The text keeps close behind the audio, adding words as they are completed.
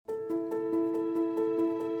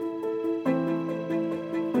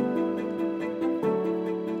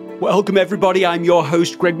Welcome, everybody. I'm your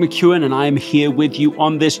host, Greg McKeown, and I'm here with you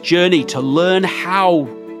on this journey to learn how,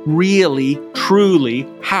 really, truly,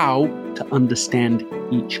 how to understand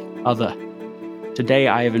each other. Today,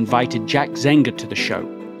 I have invited Jack Zenger to the show.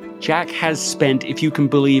 Jack has spent, if you can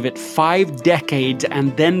believe it, 5 decades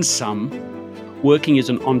and then some working as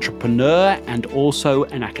an entrepreneur and also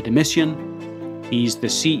an academician. He's the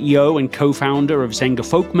CEO and co-founder of Zenger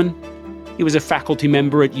Folkman. He was a faculty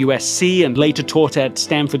member at USC and later taught at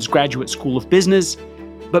Stanford's Graduate School of Business.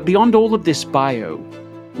 But beyond all of this bio,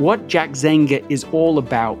 what Jack Zenger is all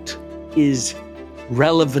about is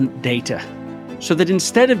relevant data. So that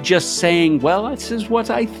instead of just saying, well, this is what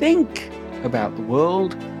I think about the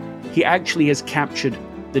world, he actually has captured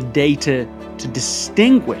the data to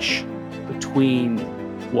distinguish between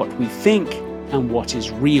what we think and what is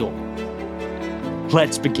real.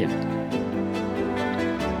 Let's begin.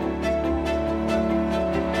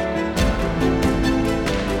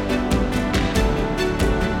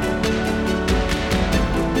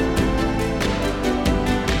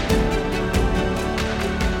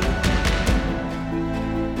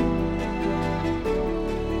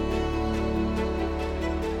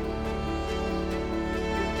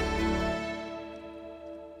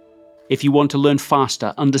 If you want to learn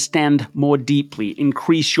faster, understand more deeply,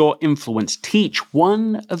 increase your influence, teach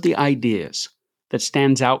one of the ideas that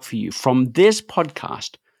stands out for you from this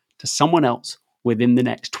podcast to someone else within the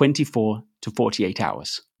next 24 to 48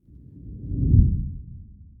 hours.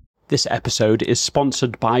 This episode is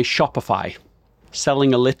sponsored by Shopify.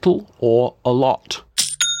 Selling a little or a lot.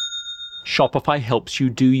 Shopify helps you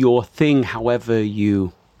do your thing however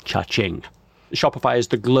you cha-ching. Shopify is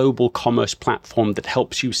the global commerce platform that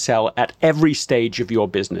helps you sell at every stage of your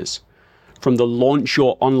business. From the launch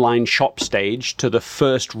your online shop stage to the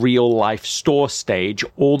first real life store stage,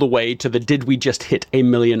 all the way to the did we just hit 1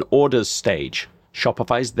 million orders stage.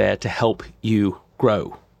 Shopify's there to help you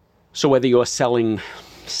grow. So whether you're selling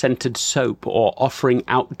scented soap or offering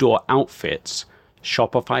outdoor outfits,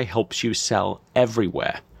 Shopify helps you sell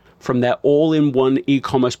everywhere. From their all-in-one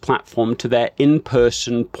e-commerce platform to their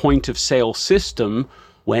in-person point-of-sale system,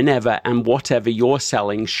 whenever and whatever you're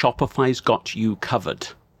selling, Shopify's got you covered.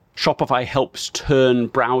 Shopify helps turn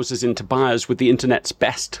browsers into buyers with the internet's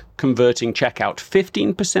best converting checkout,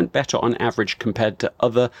 15% better on average compared to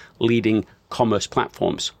other leading commerce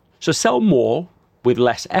platforms. So sell more with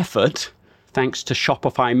less effort thanks to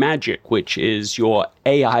Shopify Magic, which is your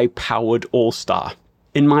AI-powered all-star.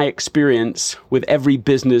 In my experience with every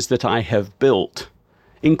business that I have built,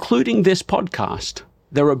 including this podcast,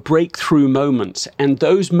 there are breakthrough moments, and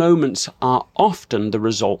those moments are often the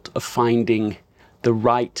result of finding the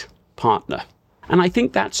right partner. And I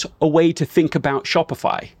think that's a way to think about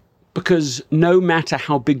Shopify, because no matter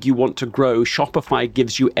how big you want to grow, Shopify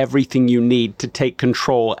gives you everything you need to take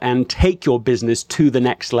control and take your business to the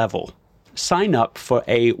next level. Sign up for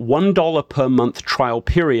a $1 per month trial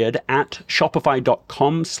period at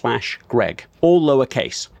shopify.com/Greg, all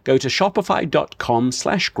lowercase. Go to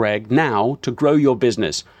shopify.com/Greg now to grow your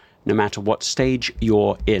business, no matter what stage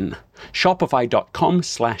you're in.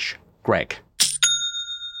 Shopify.com/Greg.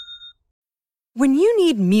 When you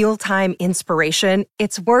need mealtime inspiration,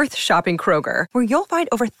 it's worth shopping Kroger, where you'll find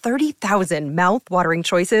over 30,000 mouth-watering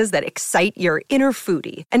choices that excite your inner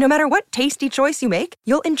foodie. And no matter what tasty choice you make,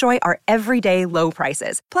 you'll enjoy our everyday low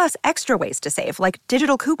prices, plus extra ways to save, like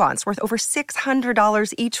digital coupons worth over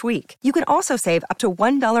 $600 each week. You can also save up to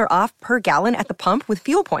 $1 off per gallon at the pump with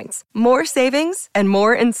fuel points. More savings and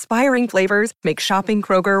more inspiring flavors make shopping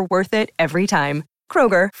Kroger worth it every time.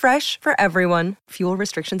 Kroger, fresh for everyone. Fuel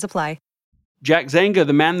restrictions apply. Jack Zenger,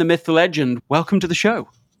 the man, the myth, the legend, welcome to the show.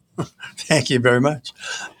 Thank you very much.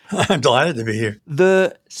 I'm delighted to be here.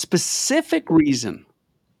 The specific reason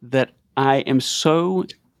that I am so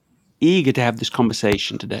eager to have this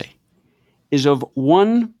conversation today is of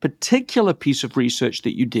one particular piece of research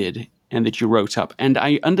that you did and that you wrote up. And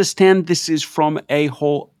I understand this is from a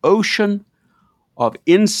whole ocean of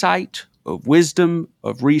insight, of wisdom,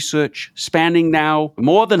 of research, spanning now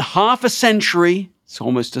more than half a century. It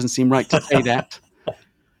almost doesn't seem right to say that.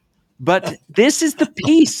 But this is the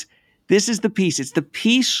piece. This is the piece. It's the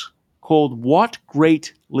piece called What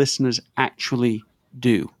Great Listeners Actually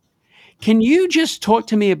Do. Can you just talk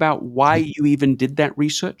to me about why you even did that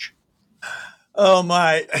research? Oh,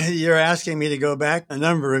 my. You're asking me to go back a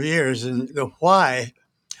number of years. And the why,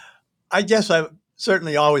 I guess I've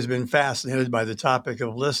certainly always been fascinated by the topic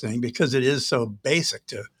of listening because it is so basic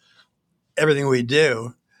to everything we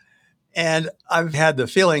do. And I've had the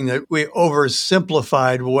feeling that we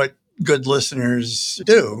oversimplified what good listeners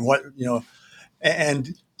do,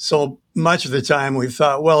 and so much of the time we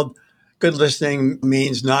thought, well, Good listening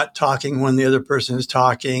means not talking when the other person is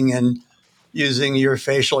talking and using your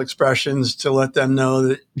facial expressions to let them know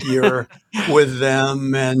that you're with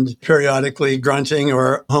them and periodically grunting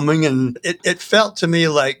or humming. And it felt to me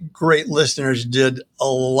like great listeners did a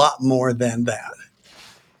lot more than that.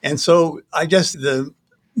 And so I guess the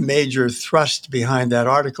major thrust behind that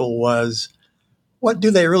article was, what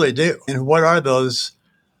do they really do? And what are those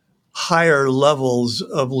higher levels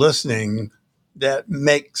of listening that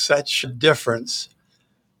make such a difference?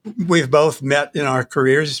 We've both met in our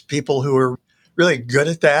careers people who are really good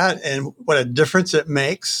at that, and what a difference it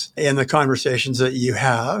makes in the conversations that you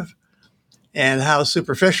have, and how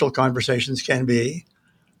superficial conversations can be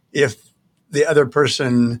if the other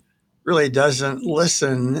person really doesn't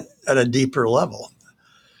listen at a deeper level.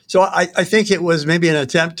 So I think it was maybe an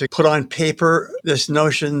attempt to put on paper this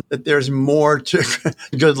notion that there's more to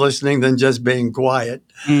good listening than just being quiet.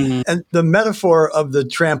 Mm-hmm. And the metaphor of the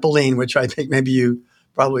trampoline, which I think maybe you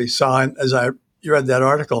probably saw as you read that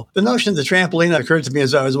article, the notion of the trampoline occurred to me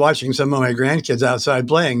as I was watching some of my grandkids outside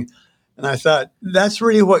playing. And I thought, that's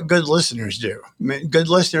really what good listeners do. I mean, good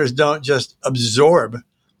listeners don't just absorb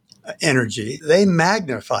energy. They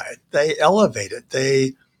magnify it. They elevate it.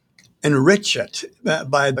 They enrich it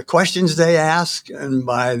by the questions they ask and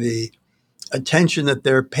by the attention that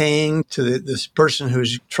they're paying to this person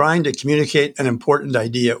who's trying to communicate an important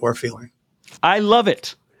idea or feeling. I love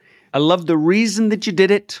it. I love the reason that you did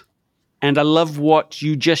it. And I love what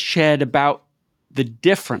you just shared about the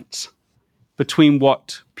difference between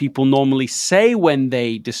what people normally say when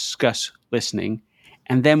they discuss listening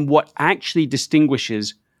and then what actually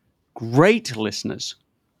distinguishes great listeners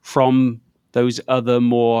from those other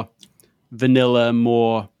more vanilla,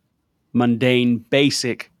 more mundane,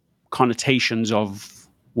 basic connotations of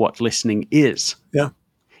what listening is. Yeah.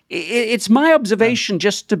 It's my observation,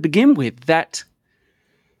 just to begin with, that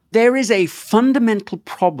there is a fundamental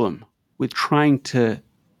problem with trying to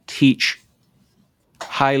teach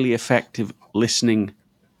highly effective listening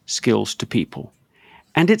skills to people.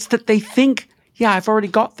 And it's that they think, yeah, I've already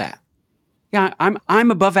got that. Yeah,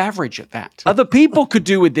 I'm above average at that. Other people could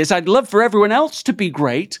do with this. I'd love for everyone else to be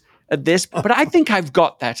great at this, but I think I've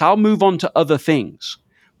got that. I'll move on to other things.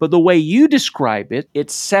 But the way you describe it, it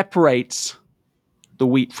separates the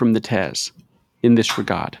wheat from the tares in this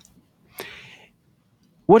regard.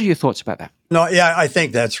 What are your thoughts about that? No, yeah, I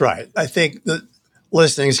think that's right. I think that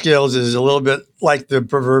listening skills is a little bit like the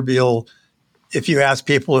proverbial, if you ask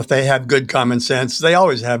people if they have good common sense, they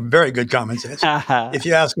always have very good common sense. If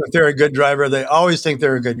you ask them if they're a good driver, they always think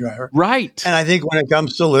they're a good driver. Right. And I think when it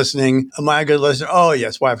comes to listening, am I a good listener? Oh,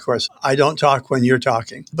 yes. Why, of course. I don't talk when you're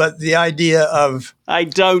talking. But the idea of I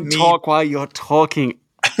don't talk while you're talking.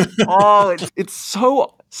 It's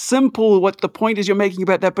so simple what the point is you're making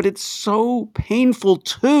about that, but it's so painful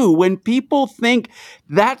too when people think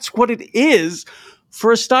that's what it is.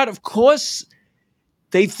 For a start, of course,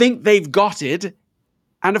 they think they've got it.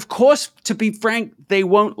 And of course, to be frank, they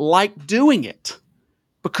won't like doing it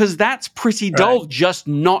because that's pretty dull, just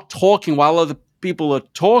not talking while other people are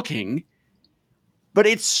talking. But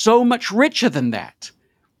it's so much richer than that.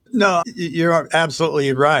 No, you're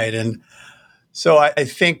absolutely right. And so I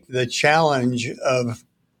think the challenge of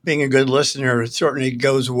being a good listener certainly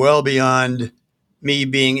goes well beyond me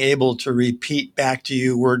being able to repeat back to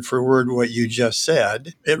you word for word what you just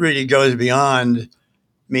said. It really goes beyond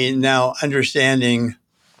me now understanding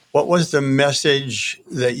what was the message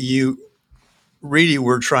that you really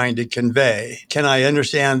were trying to convey. Can I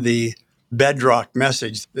understand the bedrock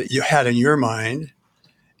message that you had in your mind?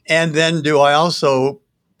 And then do I also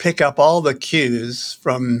pick up all the cues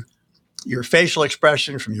from your facial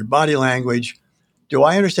expression, from your body language? Do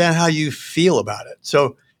I understand how you feel about it?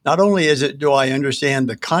 So not only is it, do I understand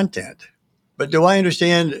the content, but do I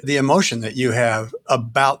understand the emotion that you have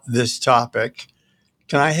about this topic?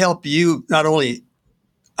 Can I help you not only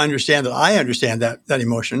understand that I understand that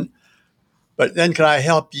emotion, but then can I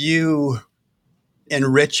help you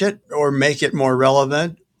enrich it or make it more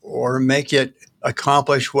relevant or make it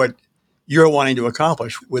accomplish what you're wanting to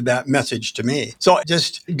accomplish with that message to me? So it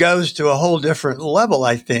just goes to a whole different level,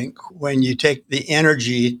 I think, when you take the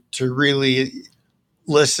energy to really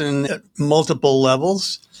listen at multiple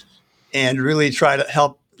levels and really try to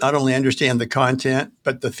help not only understand the content,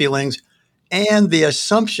 but the feelings and the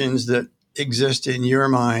assumptions that exist in your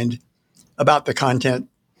mind about the content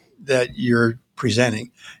that you're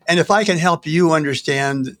presenting. And if I can help you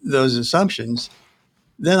understand those assumptions,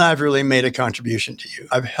 then I've really made a contribution to you.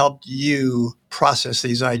 I've helped you process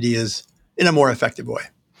these ideas in a more effective way.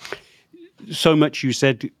 So much you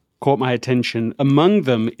said caught my attention. Among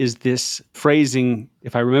them is this phrasing,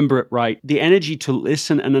 if I remember it right, the energy to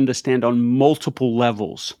listen and understand on multiple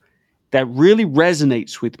levels. That really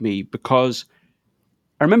resonates with me because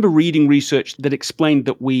I remember reading research that explained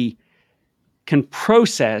that we can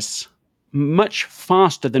process much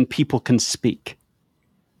faster than people can speak.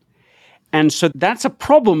 And so that's a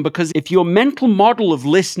problem because if your mental model of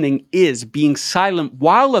listening is being silent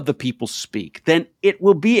while other people speak, then it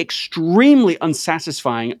will be extremely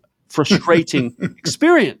unsatisfying, frustrating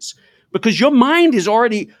experience because your mind is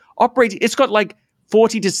already operating. It's got like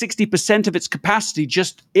 40 to 60% of its capacity.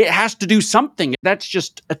 Just, it has to do something. That's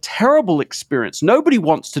just a terrible experience. Nobody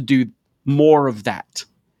wants to do more of that.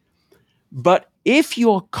 But if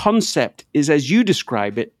your concept is, as you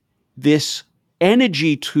describe it, this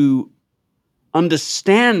energy to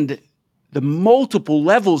understand the multiple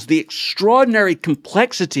levels, the extraordinary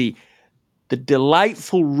complexity, the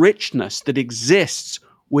delightful richness that exists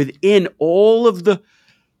within all of the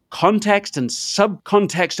context and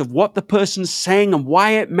subcontext of what the person's saying and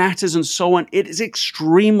why it matters and so on, it is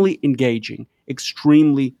extremely engaging,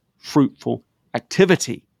 extremely fruitful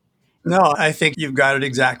activity. No, I think you've got it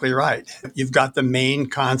exactly right. You've got the main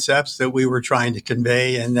concepts that we were trying to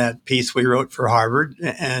convey in that piece we wrote for Harvard.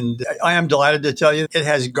 And I am delighted to tell you it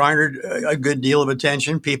has garnered a good deal of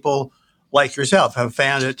attention. People like yourself have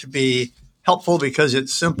found it to be helpful because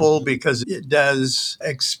it's simple, because it does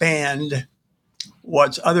expand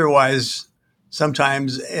what's otherwise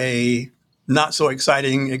sometimes a not so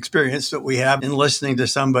exciting experience that we have in listening to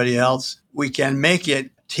somebody else. We can make it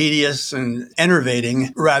tedious and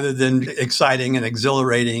enervating rather than exciting and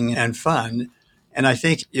exhilarating and fun. And I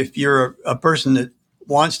think if you're a person that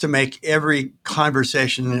wants to make every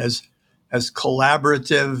conversation as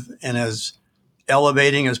collaborative and as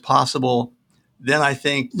elevating as possible, then I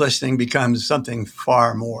think listening becomes something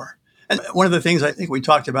far more. And one of the things I think we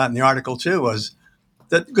talked about in the article too was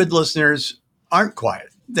that good listeners aren't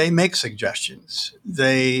quiet. They make suggestions.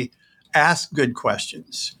 They ask good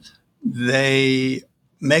questions. They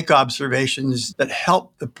make observations that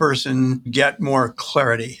help the person get more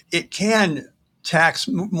clarity. It can tax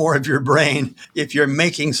more of your brain if you're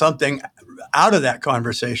making something out of that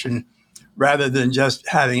conversation rather than just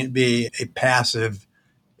having it be a passive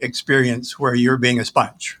experience where you're being a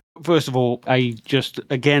sponge. First of all, I just,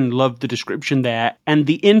 again, love the description there. And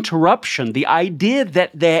the interruption, the idea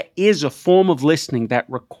that there is a form of listening that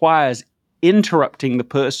requires interrupting the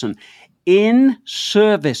person in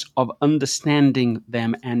service of understanding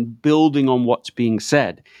them and building on what's being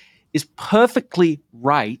said is perfectly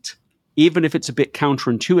right, even if it's a bit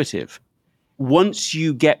counterintuitive. Once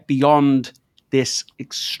you get beyond this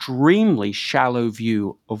extremely shallow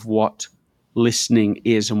view of what listening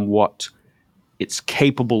is and what it's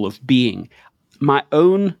capable of being, my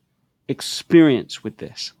own experience with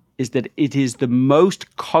this is that it is the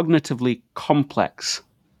most cognitively complex,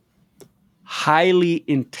 highly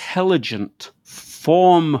intelligent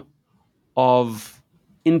form of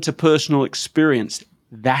interpersonal experience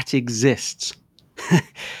that exists.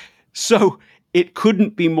 So it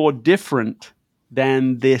couldn't be more different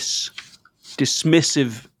than this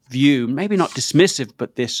dismissive view, maybe not dismissive,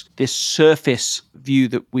 but this surface view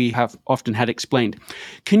that we have often had explained.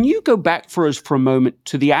 Can you go back for us for a moment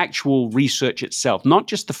to the actual research itself, not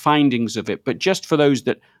just the findings of it, but just for those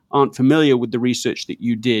that aren't familiar with the research that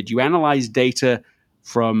you did? You analyzed data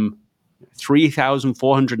from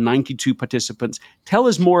 3,492 participants. Tell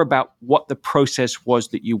us more about what the process was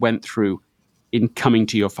that you went through in coming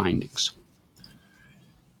to your findings.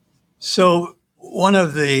 So one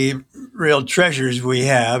of the real treasures we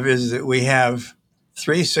have is that we have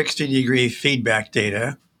 360-degree feedback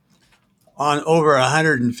data on over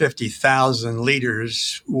 150,000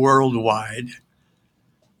 leaders worldwide.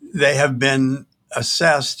 They have been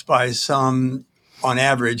assessed by some, on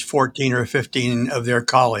average, 14 or 15 of their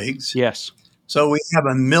colleagues. Yes. So we have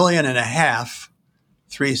 1.5 million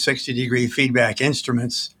 360-degree feedback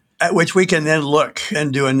instruments at which we can then look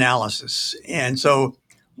and do analysis. And so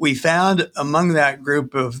we found among that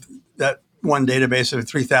group of that one database of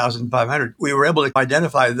 3,500, we were able to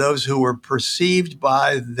identify those who were perceived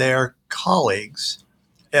by their colleagues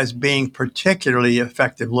as being particularly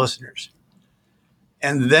effective listeners.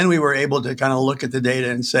 And then we were able to kind of look at the data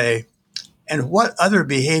and say, and what other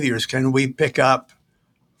behaviors can we pick up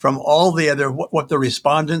from all the other, what the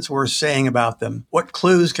respondents were saying about them? What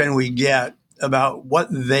clues can we get about what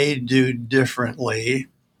they do differently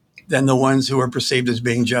than the ones who are perceived as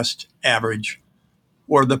being just average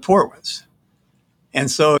or the poor ones? And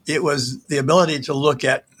so it was the ability to look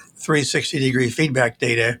at 360-degree feedback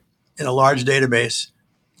data in a large database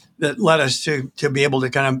that led us to be able to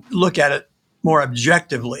kind of look at it more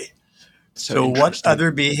objectively. So what interesting.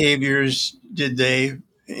 other behaviors did they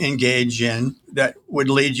engage in that would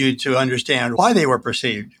lead you to understand why they were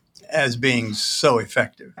perceived as being so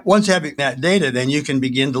effective? Once having that data, then you can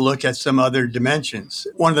begin to look at some other dimensions.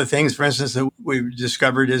 One of the things, for instance, that we've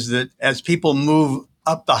discovered is that as people move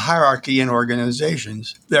up the hierarchy in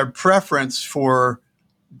organizations, their preference for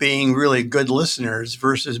being really good listeners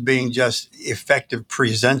versus being just effective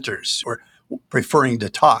presenters or preferring to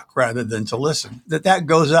talk rather than to listen, that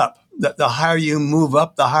goes up. That the higher you move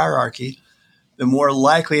up the hierarchy, the more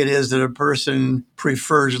likely it is that a person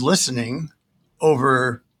prefers listening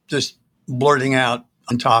over just blurting out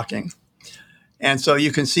and talking. And so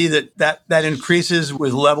you can see that increases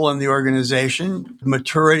with level in the organization,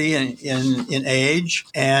 maturity in age,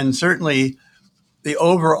 and certainly the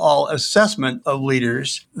overall assessment of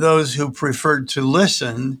leaders. Those who preferred to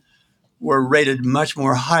listen were rated much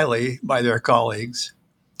more highly by their colleagues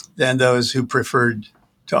than those who preferred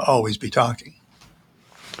to always be talking.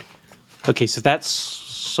 Okay, so that's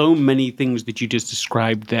so many things that you just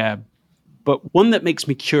described there. But one that makes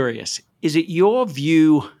me curious, is it your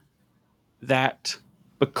view that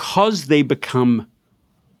because they become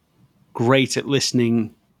great at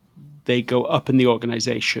listening, they go up in the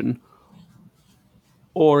organization?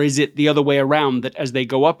 Or is it the other way around, that as they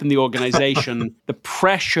go up in the organization, the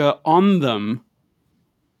pressure on them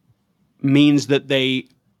means that they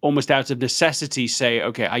almost out of necessity say,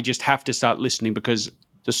 okay, I just have to start listening because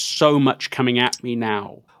there's so much coming at me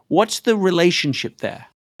now? What's the relationship there?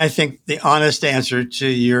 I think the honest answer to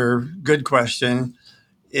your good question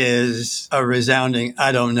is a resounding,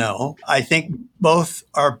 I don't know. I think both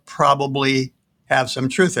are probably have some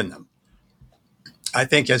truth in them. I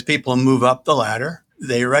think as people move up the ladder,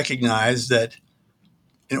 they recognize that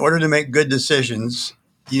in order to make good decisions,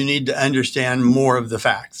 you need to understand more of the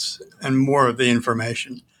facts and more of the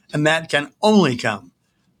information. And that can only come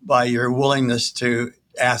by your willingness to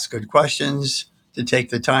ask good questions, to take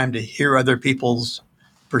the time to hear other people's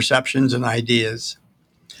perceptions and ideas.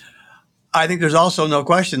 I think there's also no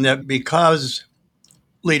question that because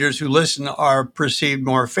leaders who listen are perceived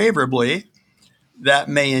more favorably, that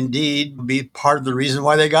may indeed be part of the reason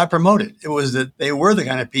why they got promoted. It was that they were the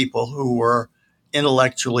kind of people who were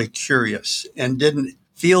intellectually curious and didn't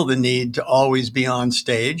feel the need to always be on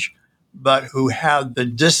stage, but who had the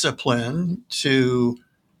discipline to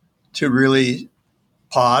really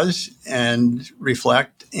pause and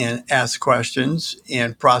reflect and ask questions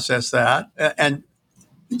and process that. And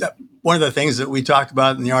one of the things that we talked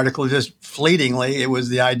about in the article, just fleetingly, it was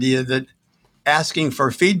the idea that asking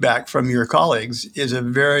for feedback from your colleagues is a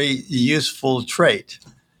very useful trait.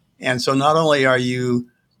 And so not only are you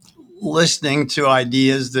listening to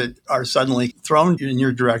ideas that are suddenly thrown in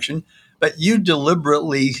your direction, but you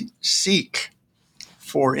deliberately seek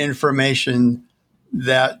for information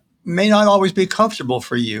that may not always be comfortable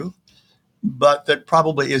for you, but that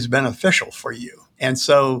probably is beneficial for you. And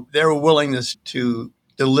so their willingness to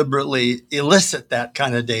deliberately elicit that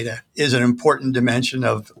kind of data is an important dimension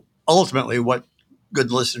of ultimately what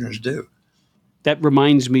good listeners do. That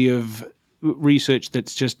reminds me of research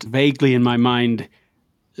that's just vaguely in my mind,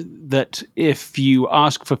 that if you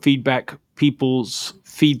ask for feedback, people's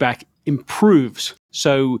feedback improves.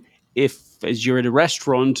 So if, as you're at a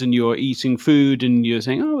restaurant and you're eating food and you're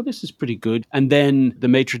saying, oh, this is pretty good, and then the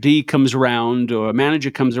maitre d' comes around or a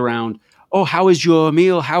manager comes around, oh, how is your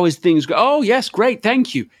meal? How is things? Oh, yes, great,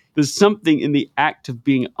 thank you. There's something in the act of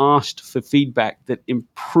being asked for feedback that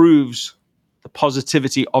improves the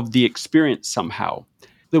positivity of the experience somehow.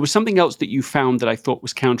 There was something else that you found that I thought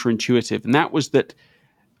was counterintuitive, and that was that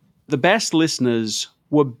the best listeners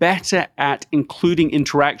were better at including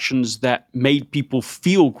interactions that made people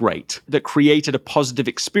feel great, that created a positive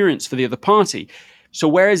experience for the other party. So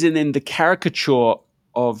whereas in the caricature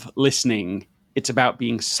of listening, it's about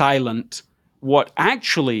being silent, what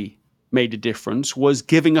actually made a difference was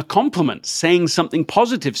giving a compliment, saying something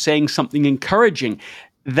positive, saying something encouraging.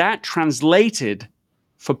 That translated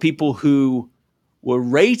for people who were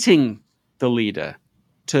rating the leader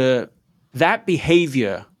to that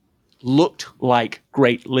behavior looked like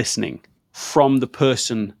great listening from the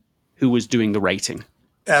person who was doing the rating.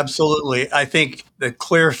 Absolutely. I think the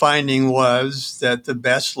clear finding was that the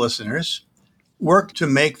best listeners work to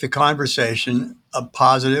make the conversation a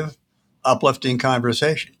positive, uplifting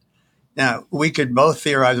conversation. Now, we could both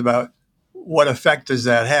theorize about what effect does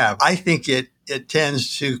that have. I think it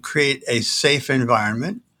tends to create a safe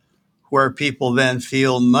environment where people then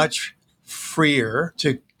feel much freer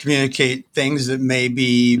to communicate things that may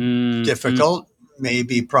be difficult, may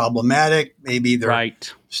be problematic, maybe they're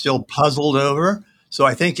still puzzled over. So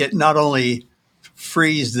I think it not only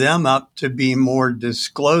frees them up to be more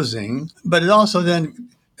disclosing, but it also then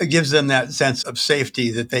gives them that sense of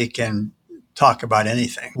safety that they can talk about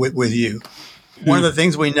anything with you. One of the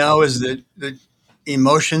things we know is that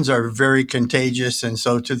emotions are very contagious. And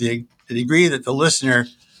so to the degree that the listener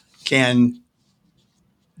can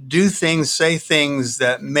do things, say things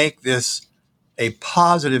that make this a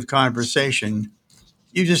positive conversation,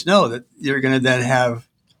 you just know that you're going to then have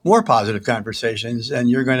more positive conversations and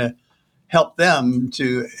you're going to help them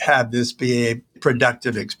to have this be a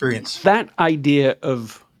productive experience. That idea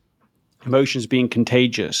of emotions being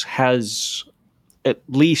contagious has at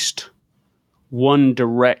least one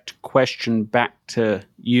direct question back to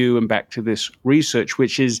you and back to this research,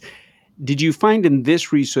 which is, did you find in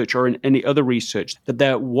this research or in any other research that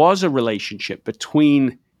there was a relationship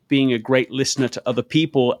between being a great listener to other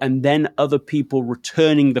people and then other people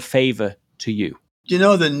returning the favor to you? You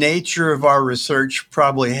know, the nature of our research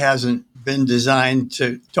probably hasn't been designed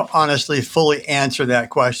to honestly fully answer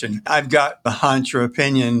that question. I've got a hunch or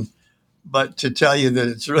opinion, but to tell you that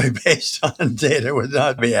it's really based on data would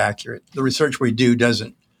not be accurate. The research we do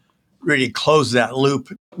doesn't really close that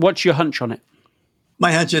loop. What's your hunch on it?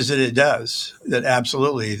 My hunch is that it does, that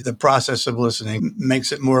absolutely the process of listening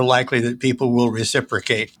makes it more likely that people will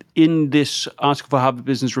reciprocate. In this article for Harvard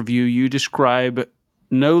Business Review, you describe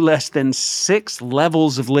no less than 6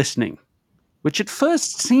 levels of listening, which at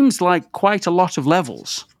first seems like quite a lot of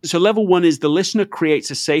levels. So level 1 is the listener creates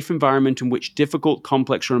a safe environment in which difficult,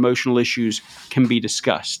 complex, or emotional issues can be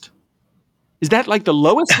discussed. Is that like the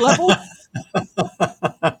lowest level?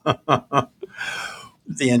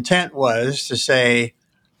 The intent was to say,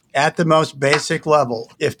 at the most basic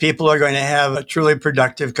level, if people are going to have a truly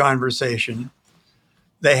productive conversation,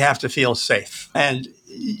 they have to feel safe. And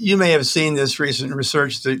you may have seen this recent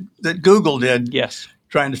research that Google did. Yes.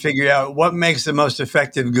 Trying to figure out what makes the most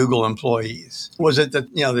effective Google employees. Was it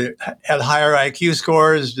that, they had higher IQ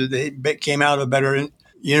scores? Did they came out of better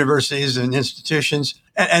universities and institutions?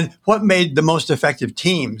 And what made the most effective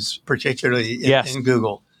teams, particularly in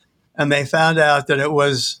Google? And they found out that it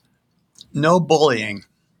was no bullying.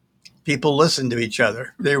 People listened to each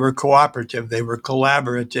other. They were cooperative. They were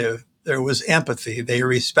collaborative. There was empathy. They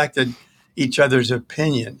respected each other's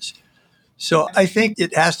opinions. So I think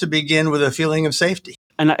it has to begin with a feeling of safety.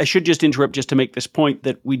 And I should just interrupt just to make this point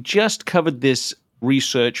that we just covered this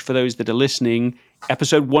research for those that are listening.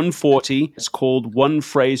 Episode 140, it's called One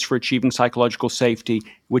Phrase for Achieving Psychological Safety,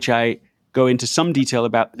 which I go into some detail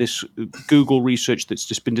about this Google research that's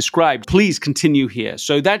just been described. Please continue here.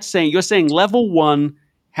 So you're saying level 1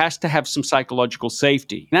 has to have some psychological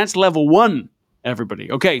safety. That's level 1, everybody.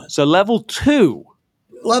 Okay, so level 2.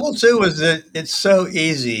 Level 2 is that it's so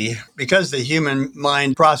easy because the human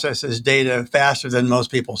mind processes data faster than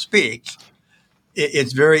most people speak.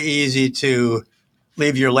 It's very easy to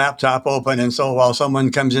leave your laptop open. And so while someone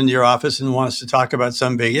comes into your office and wants to talk about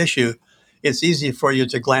some big issue, it's easy for you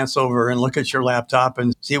to glance over and look at your laptop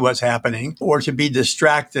and see what's happening, or to be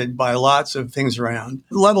distracted by lots of things around.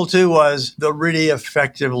 Level 2 was the really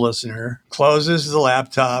effective listener closes the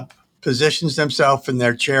laptop, positions themselves in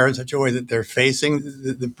their chair in such a way that they're facing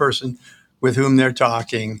the person with whom they're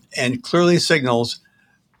talking, and clearly signals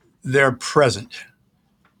they're present.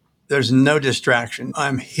 There's no distraction.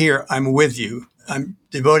 I'm here. I'm with you. I'm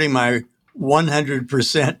devoting my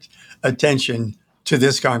 100% attention to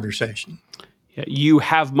this conversation. Yeah, you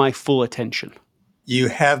have my full attention. You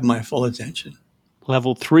have my full attention.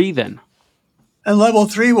 Level 3 then. And level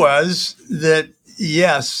 3 was that,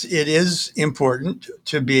 yes, it is important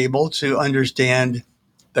to be able to understand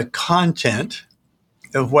the content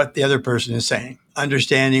of what the other person is saying,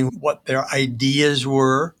 understanding what their ideas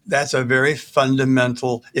were. That's a very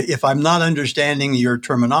fundamental. If I'm not understanding your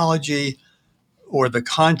terminology or the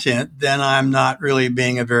content, then I'm not really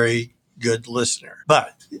being a very good listener.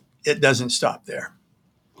 But it doesn't stop there.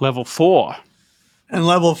 Level 4. And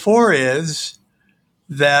level 4 is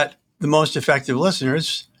that the most effective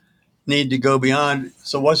listeners need to go beyond.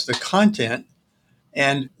 So what's the content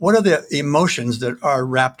and what are the emotions that are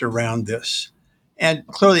wrapped around this? And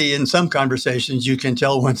clearly in some conversations, you can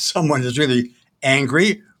tell when someone is really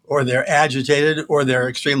angry or they're agitated or they're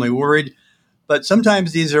extremely worried. But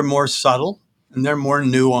sometimes these are more subtle and they're more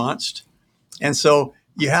nuanced. And so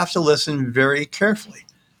you have to listen very carefully.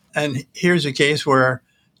 And here's a case where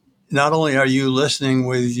not only are you listening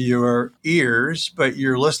with your ears, but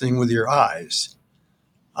you're listening with your eyes.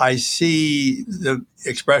 I see the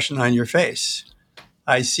expression on your face.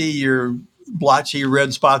 I see your blotchy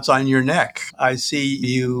red spots on your neck. I see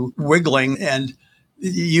you wiggling, and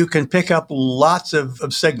you can pick up lots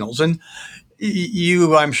of signals. And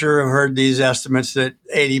you, I'm sure, have heard these estimates that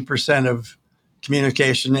 80% of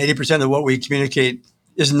communication, 80% of what we communicate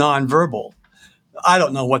is nonverbal. I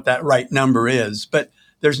don't know what that right number is, but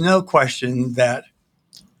there's no question that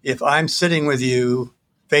if I'm sitting with you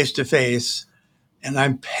face to face and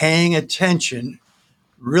I'm paying attention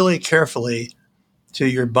really carefully to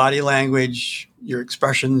your body language, your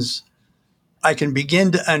expressions, I can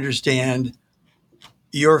begin to understand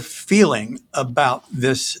your feeling about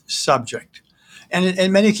this subject. And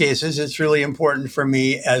in many cases, it's really important for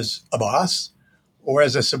me as a boss or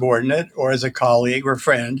as a subordinate or as a colleague or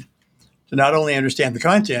friend to not only understand the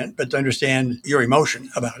content, but to understand your emotion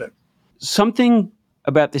about it. Something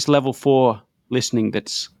about this level 4 listening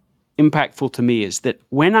that's impactful to me is that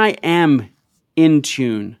when I am in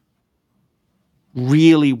tune,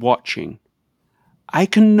 really watching, I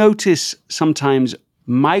can notice sometimes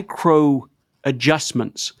micro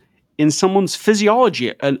adjustments in someone's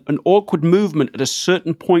physiology, an awkward movement at a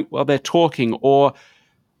certain point while they're talking, or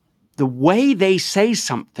the way they say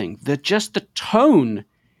something, just the tone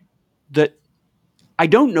that I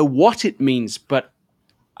don't know what it means, but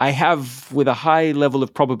I have with a high level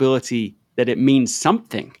of probability that it means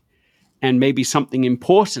something and maybe something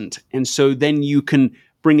important. And so then you can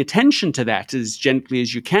bring attention to that as gently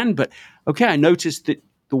as you can. But okay, I noticed that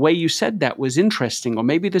the way you said that was interesting, or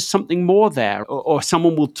maybe there's something more there, or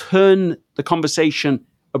someone will turn the conversation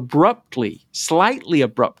abruptly, slightly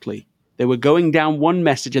abruptly. They were going down one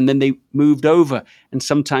message and then they moved over. And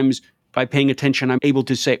sometimes by paying attention, I'm able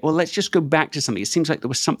to say, well, let's just go back to something. It seems like there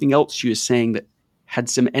was something else you were saying that had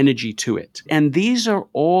some energy to it. And these are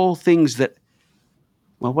all things that,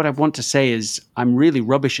 well, what I want to say is I'm really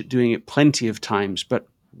rubbish at doing it plenty of times, but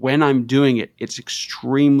when I'm doing it, it's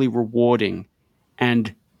extremely rewarding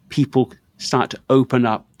and people start to open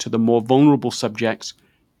up to the more vulnerable subjects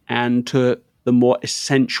and to the more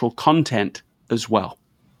essential content as well.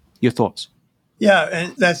 Your thoughts? Yeah,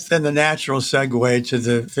 and that's then the natural segue to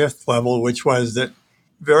the 5th level, which was that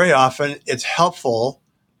very often it's helpful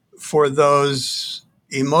for those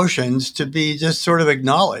emotions to be just sort of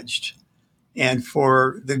acknowledged. And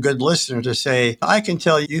for the good listener to say, I can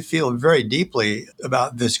tell you feel very deeply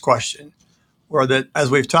about this question, or that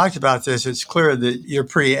as we've talked about this, it's clear that you're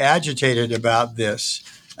pretty agitated about this.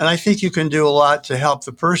 And I think you can do a lot to help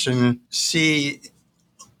the person see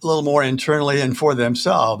a little more internally and for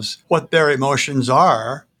themselves what their emotions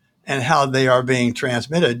are and how they are being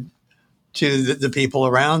transmitted to the people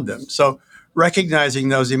around them. So recognizing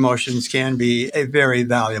those emotions can be a very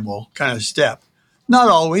valuable kind of step. Not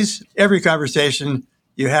always. Every conversation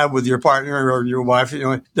you have with your partner or your wife,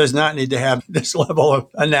 does not need to have this level of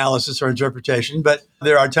analysis or interpretation. But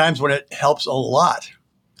there are times when it helps a lot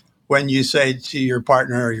when you say to your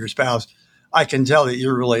partner or your spouse, I can tell that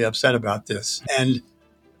you're really upset about this. And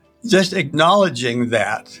just acknowledging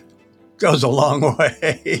that goes a long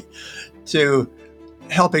way to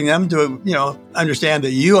helping them to, understand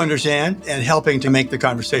that you understand and helping to make the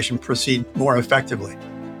conversation proceed more effectively.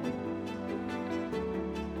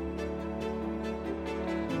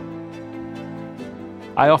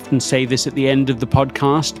 I often say this at the end of the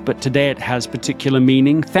podcast, but today it has particular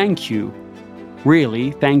meaning. Thank you.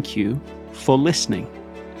 Really, thank you for listening.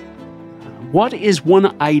 What is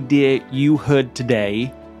one idea you heard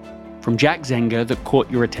today from Jack Zenger that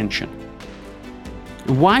caught your attention?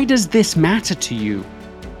 Why does this matter to you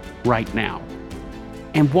right now?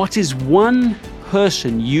 And what is one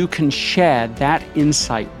person you can share that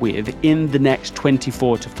insight with in the next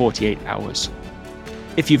 24 to 48 hours?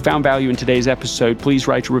 If you found value in today's episode, please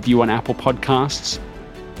write a review on Apple Podcasts.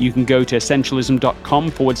 You can go to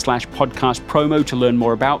essentialism.com/podcast promo to learn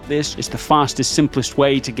more about this. It's the fastest, simplest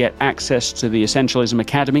way to get access to the Essentialism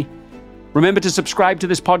Academy. Remember to subscribe to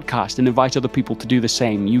this podcast and invite other people to do the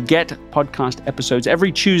same. You get podcast episodes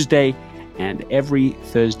every Tuesday and every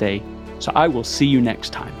Thursday. So I will see you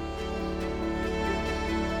next time.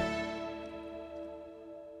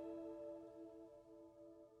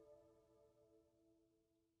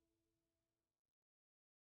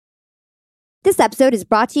 This episode is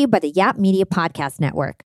brought to you by the Yap Media Podcast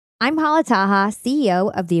Network. I'm Hala Taha, CEO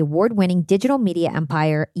of the award-winning digital media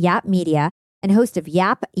empire, Yap Media, and host of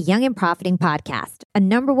Yap Young and Profiting Podcast, a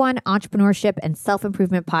 #1 entrepreneurship and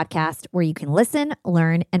self-improvement podcast where you can listen,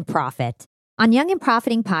 learn, and profit. On Young and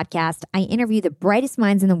Profiting Podcast, I interview the brightest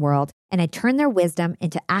minds in the world, and I turn their wisdom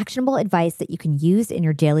into actionable advice that you can use in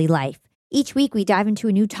your daily life. Each week, we dive into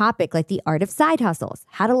a new topic like the art of side hustles,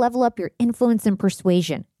 how to level up your influence and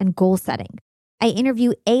persuasion, and goal setting. I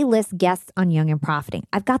interview A-list guests on Young and Profiting.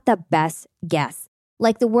 I've got the best guests,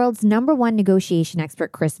 like the world's #1 negotiation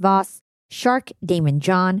expert, Chris Voss, Shark Damon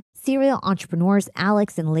John, serial entrepreneurs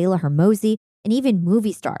Alex and Layla Hermosi, and even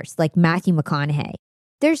movie stars like Matthew McConaughey.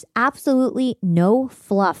 There's absolutely no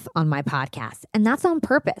fluff on my podcast, and that's on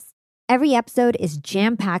purpose. Every episode is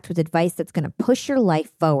jam-packed with advice that's going to push your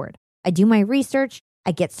life forward. I do my research,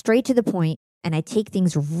 I get straight to the point, and I take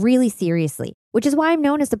things really seriously, which is why I'm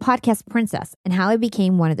known as the podcast princess and how I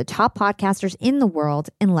became one of the top podcasters in the world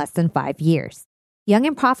in less than 5 years. Young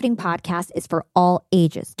and Profiting Podcast is for all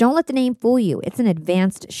ages. Don't let the name fool you. It's an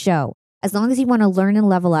advanced show. As long as you want to learn and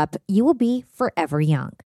level up, you will be forever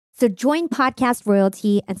young. So join podcast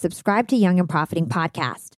royalty and subscribe to Young and Profiting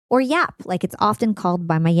Podcast, or YAP, like it's often called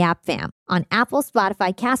by my YAP fam, on Apple,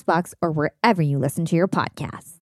 Spotify, CastBox, or wherever you listen to your podcasts.